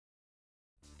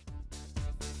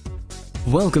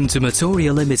Welcome to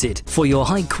Matoria Limited for your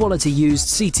high-quality used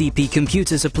CtP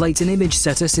computer to plate and image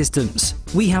setter systems.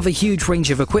 We have a huge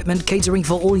range of equipment catering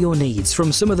for all your needs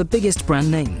from some of the biggest brand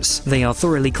names. They are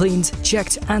thoroughly cleaned,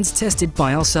 checked and tested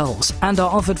by ourselves and are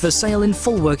offered for sale in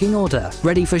full working order,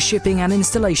 ready for shipping and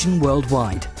installation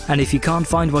worldwide. And if you can't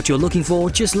find what you're looking for,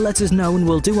 just let us know and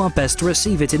we'll do our best to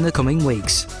receive it in the coming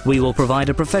weeks. We will provide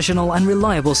a professional and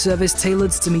reliable service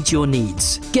tailored to meet your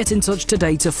needs. Get in touch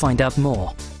today to find out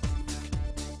more.